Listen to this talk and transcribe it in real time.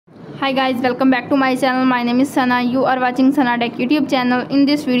Hi guys, welcome back to my channel. My name is Sana. You are watching Sana Tech YouTube channel. In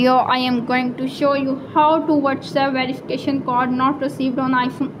this video, I am going to show you how to WhatsApp verification code not received on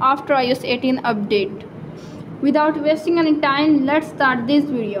iPhone after iOS 18 update. Without wasting any time, let's start this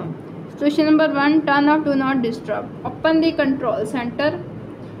video. Solution number 1, turn off Do Not Disturb. Open the control center.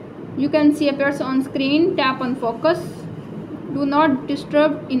 You can see appears on screen. Tap on focus. Do not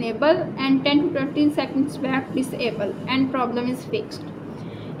disturb enable and 10 to 20 seconds back disable and problem is fixed.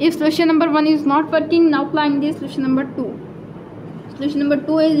 If solution number 1 is not working, now applying this solution number 2. Solution number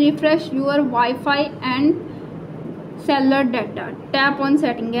 2 is refresh your Wi-Fi and cellular data. Tap on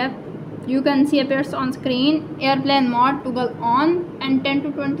setting app. You can see appears on screen airplane mode toggle on and 10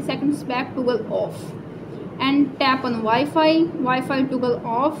 to 20 seconds back toggle off. And tap on Wi-Fi toggle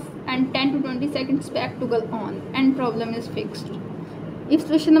off and 10 to 20 seconds back toggle on and problem is fixed. If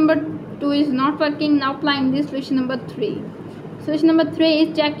solution number 2 is not working, now applying this solution number 3. Solution number 3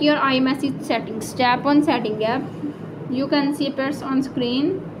 is check your iMessage settings. Tap on setting app. You can see appears on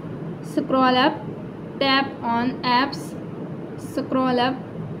screen. Scroll up. Tap on apps. Scroll up.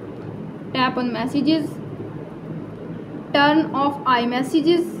 Tap on messages. Turn off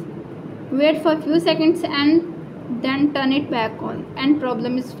iMessages. Wait for a few seconds and then turn it back on and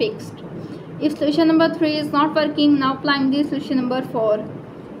problem is fixed. If solution number 3 is not working, now applying this solution number 4.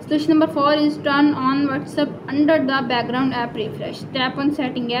 Solution number 4 is turn on WhatsApp under the background app refresh. Tap on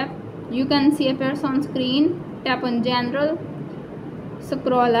setting app. You can see appears on screen. Tap on general.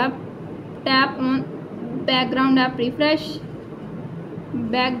 Scroll up. Tap on background app refresh.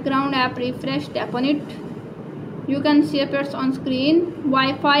 Background app refresh. Tap on it. You can see appears on screen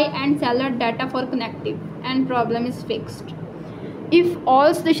Wi-Fi and cellular data for connective and problem is fixed. If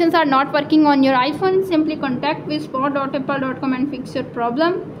all solutions are not working on your iPhone, simply contact with support.apple.com and fix your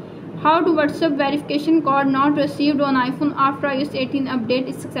problem. How to WhatsApp verification code not received on iPhone after iOS 18 update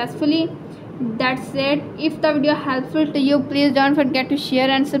is successfully. That's it. If the video helpful to you, please don't forget to share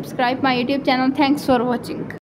and subscribe my YouTube channel. Thanks for watching.